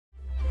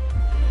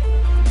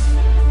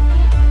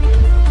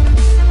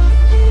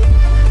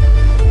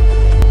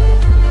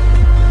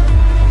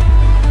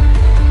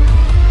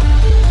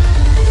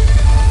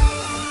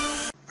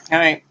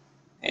Alright,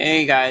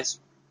 hey guys,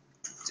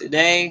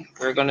 today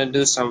we're gonna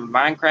do some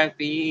Minecraft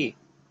PE.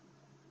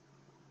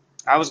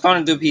 I was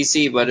gonna do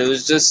PC, but it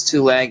was just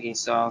too laggy,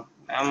 so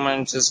I'm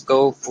gonna just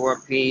go for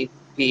PE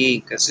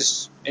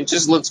because it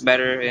just looks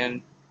better,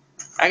 and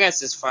I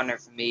guess it's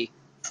funner for me.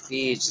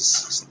 PE is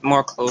just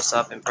more close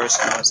up and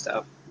personal and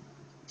stuff.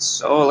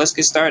 So let's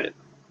get started.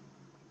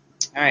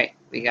 Alright,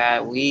 we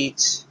got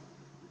wheat,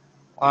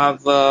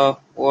 lava,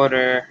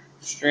 water,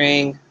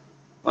 string.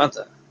 What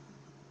the?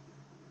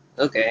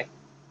 Okay,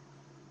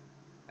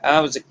 that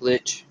was a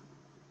glitch.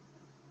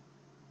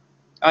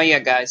 Oh yeah,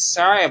 guys,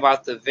 sorry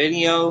about the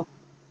video.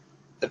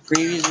 The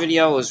previous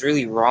video was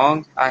really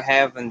wrong. I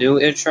have a new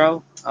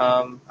intro.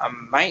 I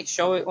might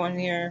show it on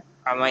here.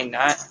 I might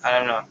not. I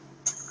don't know.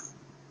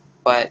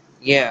 But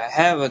yeah, I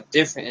have a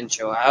different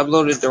intro. I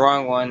uploaded the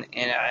wrong one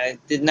and I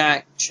did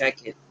not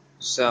check it.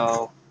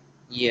 So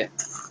yeah,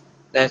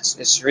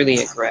 it's really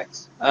incorrect.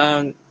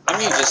 Let me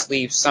just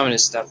leave some of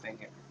this stuff in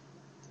here.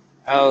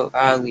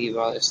 I'll leave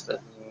all this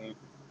stuff in here.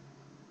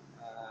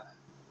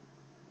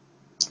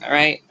 All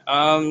right.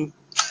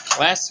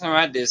 Last time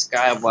I did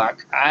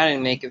Skyblock, I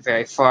didn't make it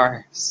very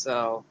far.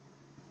 So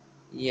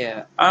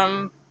yeah.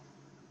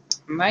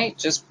 Might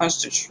just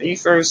punch the tree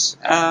first.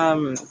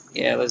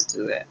 Yeah, let's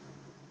do that.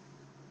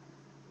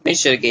 They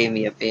should have gave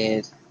me a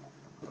bed.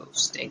 Little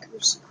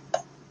stinkers.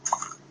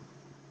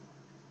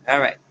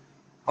 Alright.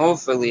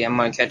 Hopefully I'm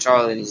gonna catch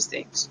all of these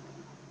things.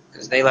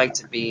 Because they like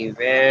to be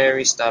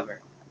very stubborn.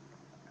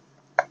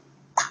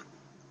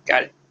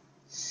 Got it.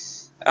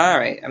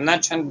 Alright, I'm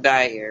not trying to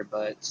die here,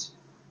 but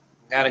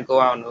I gotta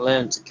go out on a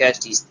limb to catch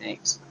these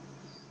things.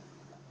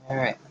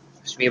 Alright.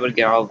 Should be able to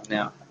get all of them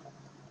now.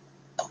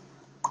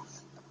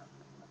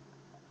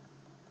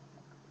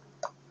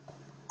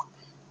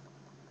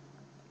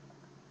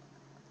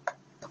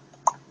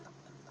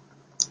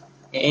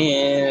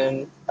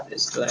 And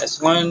this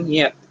last one,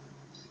 yep.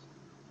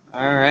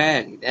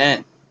 Alrighty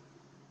then.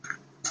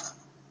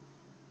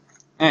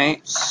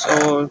 Alright,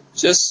 so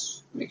just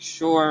make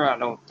sure I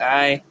don't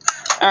die.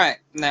 Alright,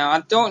 now I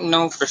don't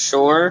know for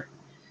sure,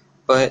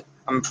 but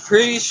I'm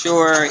pretty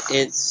sure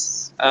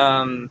it's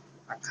a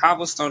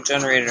cobblestone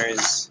generator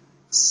is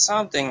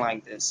something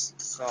like this.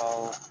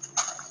 So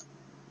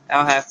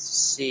I'll have to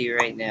see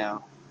right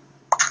now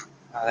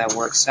how that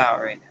works out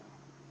right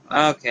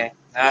now. Okay,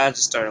 I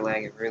just started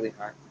lagging really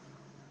hard.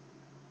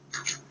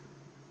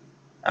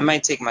 I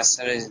might take my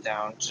settings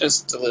down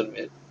just a little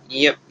bit.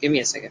 Yep, give me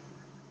a second.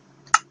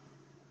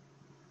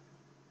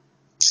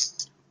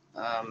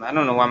 I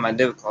don't know why my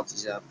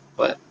difficulty's up,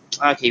 but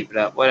I'll keep it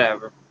up,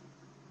 whatever.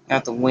 I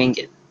have to wing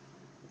it.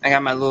 I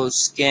got my little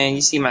skin.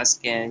 You see my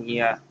skin?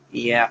 Yeah.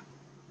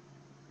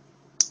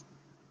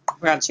 I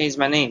forgot to change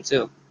my name,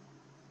 too.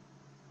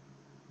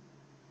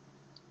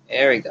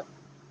 There we go.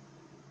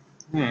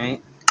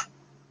 Alright.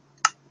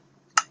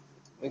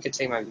 We can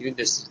take my view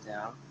distance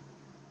down.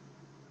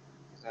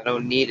 I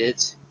don't need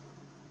it.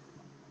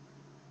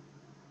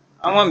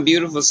 I want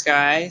beautiful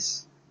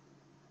skies.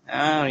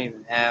 I don't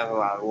even have a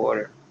lot of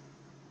water.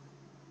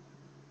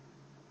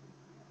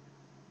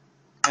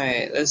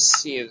 Alright, let's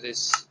see if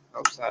this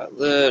helps out a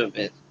little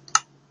bit.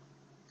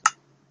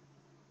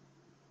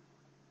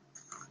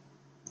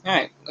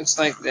 Alright, looks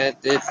like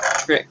that did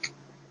the trick.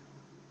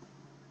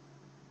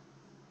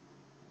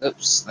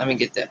 Oops, let me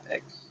get that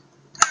back.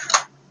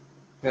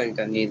 Really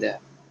gonna need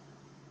that.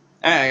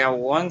 Alright, I got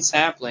one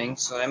sapling,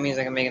 so that means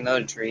I can make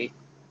another tree.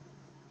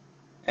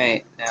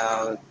 Alright,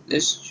 now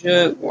this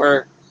should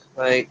work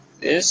like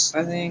this,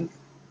 I think.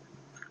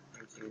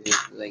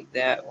 Like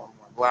that, one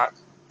more block.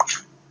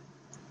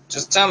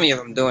 Just tell me if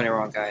I'm doing it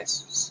wrong,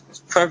 guys. It's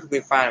perfectly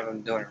fine if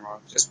I'm doing it wrong.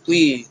 Just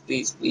please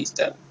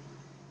tell me.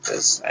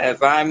 Because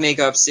if I make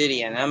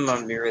obsidian, I'm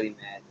gonna be really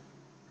mad.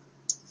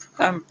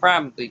 I'm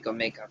probably gonna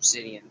make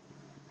obsidian.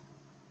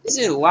 Is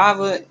it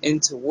lava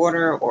into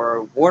water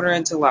or water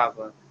into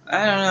lava?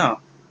 I don't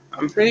know.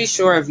 I'm pretty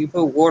sure if you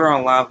put water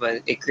on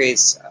lava, it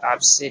creates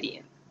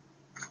obsidian.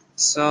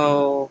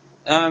 So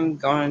I'm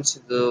going to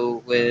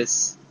go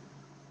with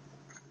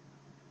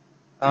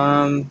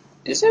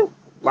is it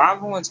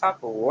lava on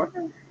top of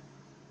water?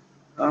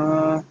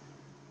 Or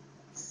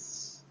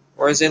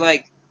is it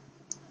like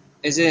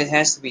it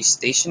has to be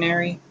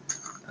stationary?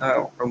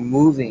 Or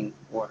moving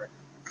water?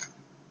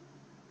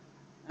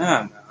 I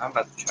don't know. I'm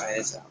about to try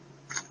this out.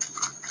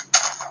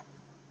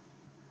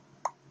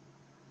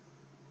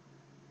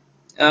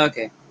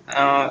 Okay.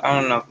 I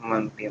don't know if I'm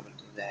going to be able to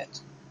do that.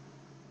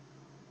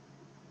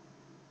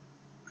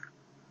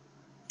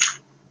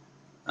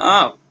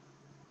 Oh.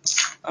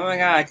 Oh my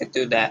god, I could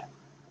do that.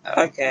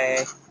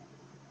 Okay.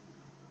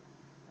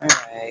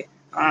 Alright.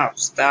 Oh,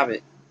 stop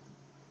it.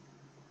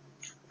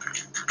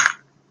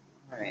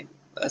 Alright.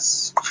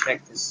 Let's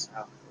check this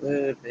out a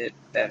little bit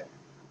better.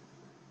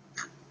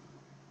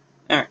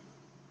 Alright.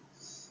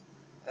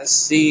 Let's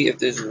see if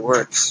this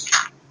works.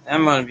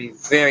 I'm going to be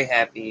very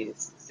happy if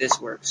this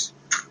works.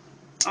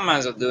 I might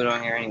as well do it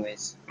on here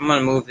anyways. I'm going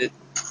to move it.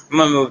 I'm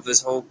going to move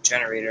this whole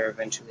generator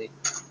eventually.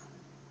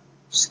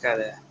 Just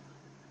gotta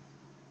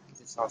get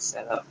this all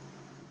set up.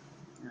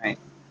 Alright.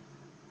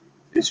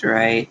 this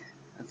right.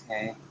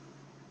 Okay.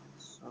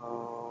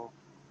 So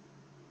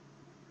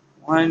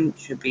one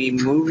should be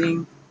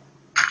moving,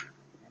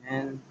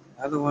 and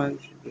the other one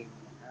should be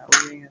not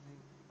moving. I think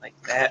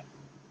like that.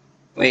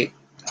 Wait.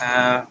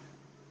 I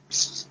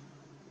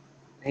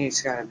think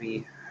it's gotta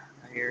be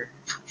higher.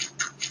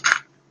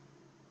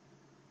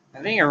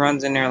 I think it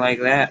runs in there like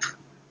that,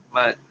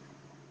 but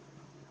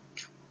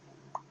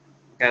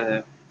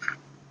I'm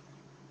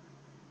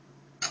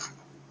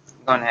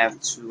gonna have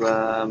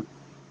to.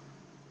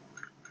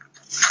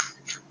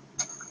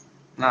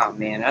 Oh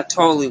man, I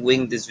totally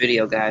winged this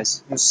video,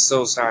 guys. I'm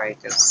so sorry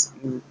because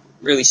I'm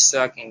really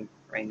sucking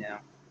right now.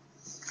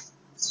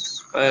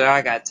 But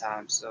I got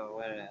time, so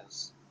what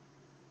else?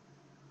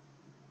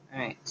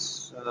 Alright,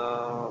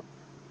 so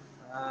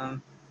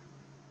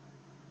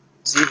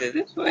it's either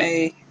this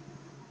way.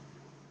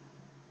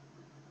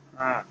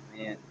 Oh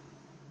man.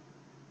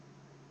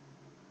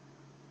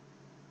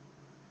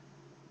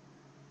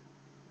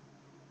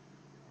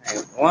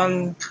 Alright,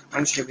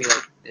 one should be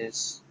like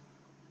this.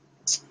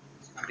 It's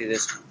gonna be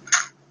this one.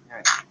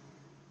 Alright.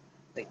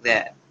 Like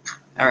that.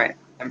 Alright.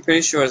 I'm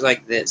pretty sure it's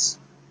like this.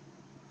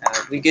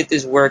 If we get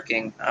this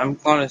working, I'm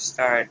gonna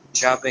start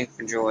jumping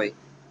for joy.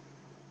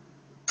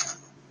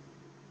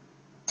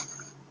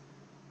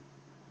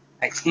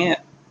 I can't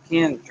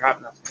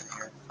drop nothing in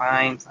here.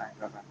 Fine.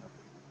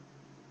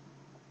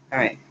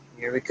 Alright,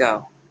 here we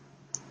go.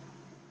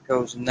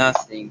 Goes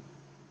nothing.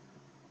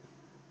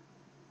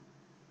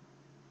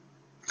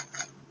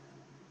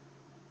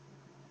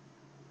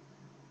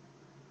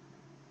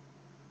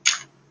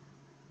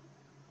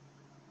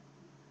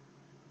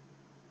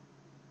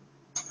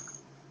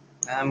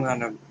 I'm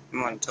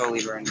gonna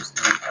totally burn this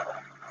thing.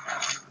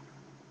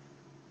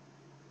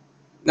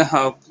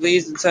 No,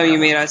 please don't tell me you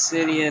made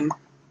Obsidian.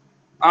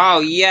 Oh,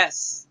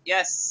 yes!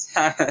 Yes!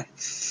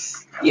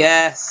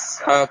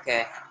 Yes!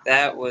 Okay.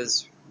 That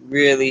was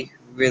really,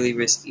 really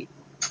risky.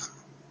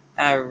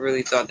 I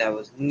really thought that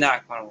was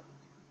not gonna work.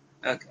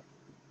 Okay.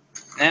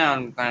 Now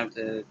I'm gonna have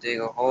to dig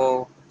a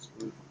hole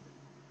to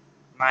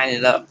mine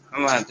it up. I'm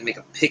gonna have to make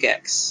a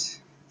pickaxe.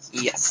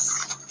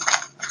 Yes.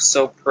 I'm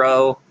so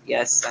pro.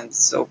 Yes, I'm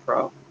so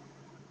pro.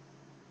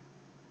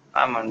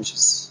 I'm gonna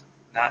just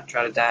not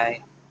try to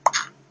die.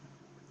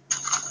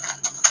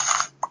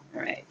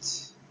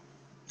 Alright.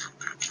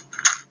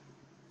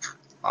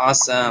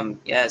 Awesome.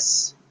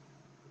 Yes.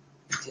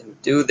 We can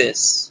do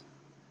this.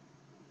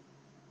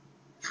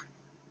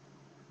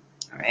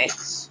 Alright,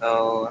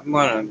 so I'm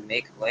gonna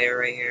make a layer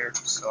right here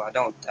so I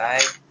don't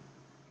die.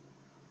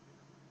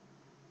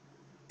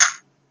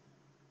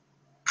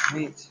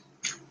 Right.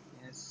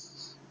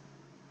 Yes.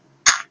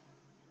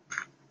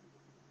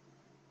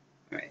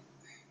 Alright.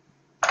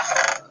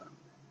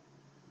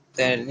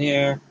 That in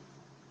here.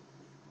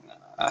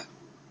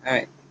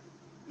 Alright.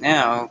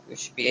 Now we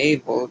should be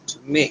able to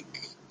make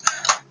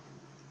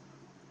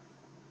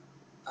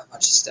a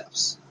bunch of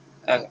steps.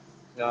 Okay.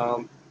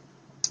 So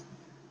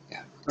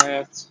gotta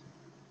craft.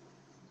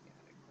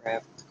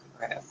 Craft.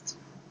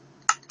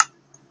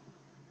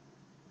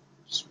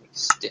 Just make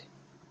stick.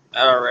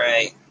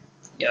 Alright.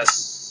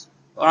 Yes.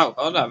 Wow,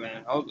 hold up,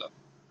 man. Hold up.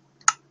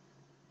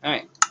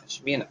 Alright, that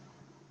should be enough.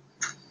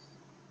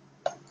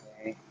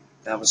 Okay.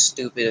 That was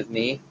stupid of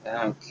me, but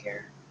I don't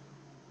care.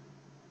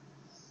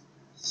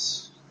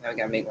 Now we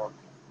gotta make more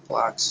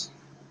blocks.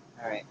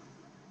 Alright.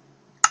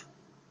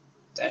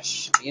 That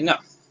should be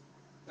enough.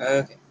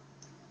 Okay.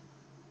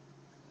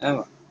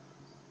 Oh.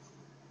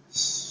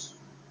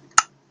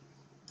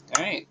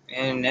 Alright,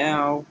 and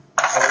now,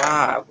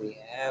 voila, we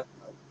have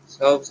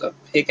ourselves a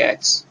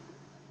pickaxe.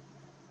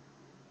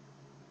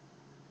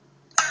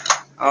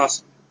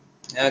 Awesome.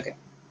 Okay.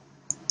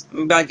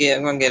 I'm gonna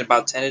get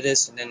about 10 of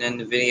this and then end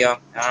the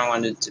video. I don't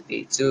want it to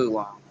be too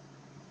long.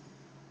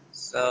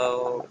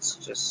 So it's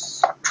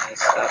just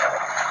nice stuff.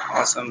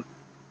 Awesome.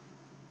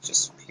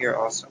 Just pure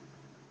awesome.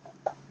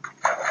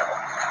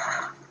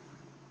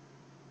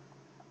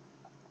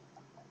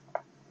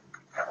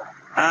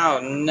 Oh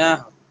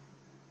no.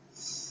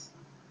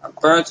 I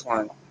burnt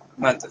one.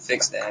 I'm going to have to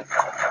fix that.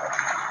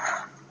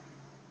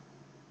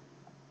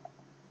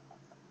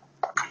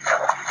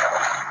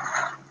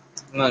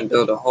 I'm going to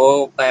build a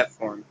whole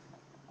platform.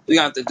 We're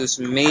going to have to do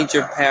some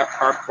major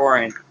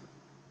parkouring.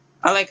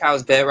 I like how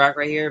it's bedrock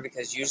right here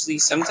because usually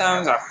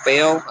sometimes I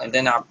fail and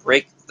then I'll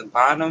break the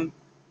bottom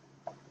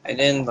and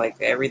then like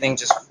everything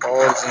just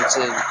falls into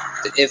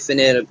the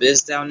infinite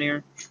abyss down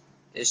there.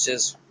 It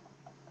just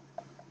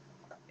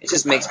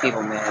makes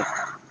people mad.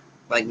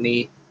 Like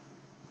me.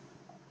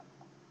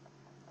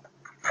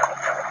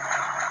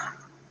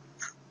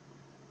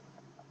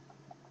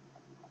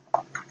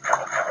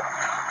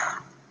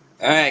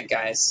 Alright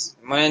guys,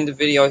 I'm gonna end the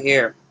video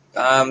here.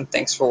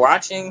 Thanks for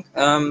watching.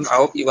 I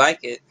hope you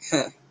like it.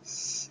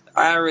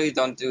 I really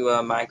don't do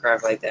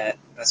Minecraft like that.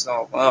 That's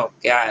all. Oh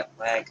god,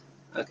 lag.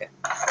 Okay.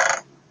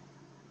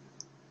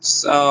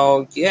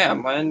 So yeah,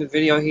 I'm gonna end the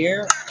video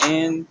here,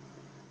 and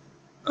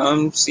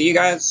see you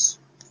guys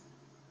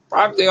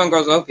probably on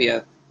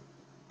Growtopia.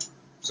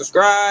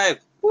 Subscribe.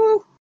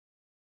 Woo.